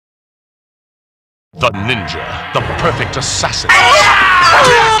The ninja, the perfect assassin.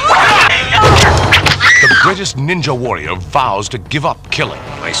 The greatest ninja warrior vows to give up killing.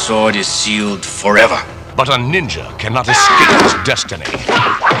 My sword is sealed forever. But a ninja cannot escape his destiny.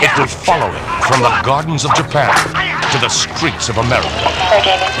 It will follow him from the gardens of Japan to the streets of America.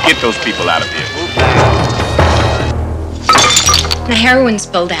 Get those people out of here. The heroin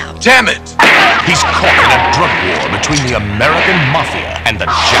spilled out. Damn it! He's caught in a drug war between the American mafia and the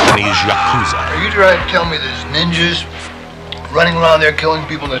Japanese yakuza. Are you trying to tell me there's ninjas running around there killing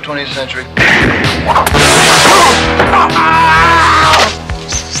people in the 20th century?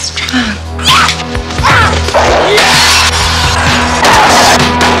 Strong.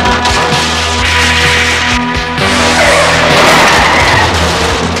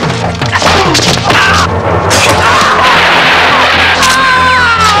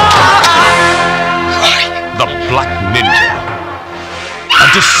 The Black Ninja.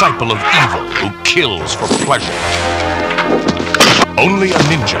 A disciple of evil who kills for pleasure. Only a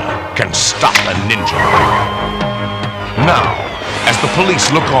ninja can stop a ninja. Now, as the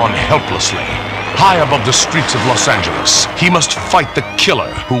police look on helplessly, high above the streets of Los Angeles, he must fight the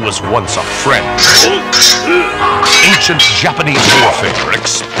killer who was once a friend. Ancient Japanese warfare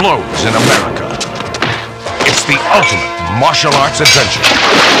explodes in America. It's the ultimate martial arts adventure.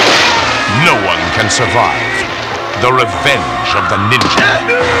 No one can survive. The Revenge of the Ninja.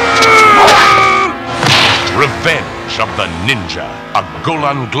 Revenge of the Ninja, a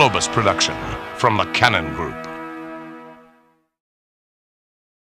Golan Globus production from the Cannon Group.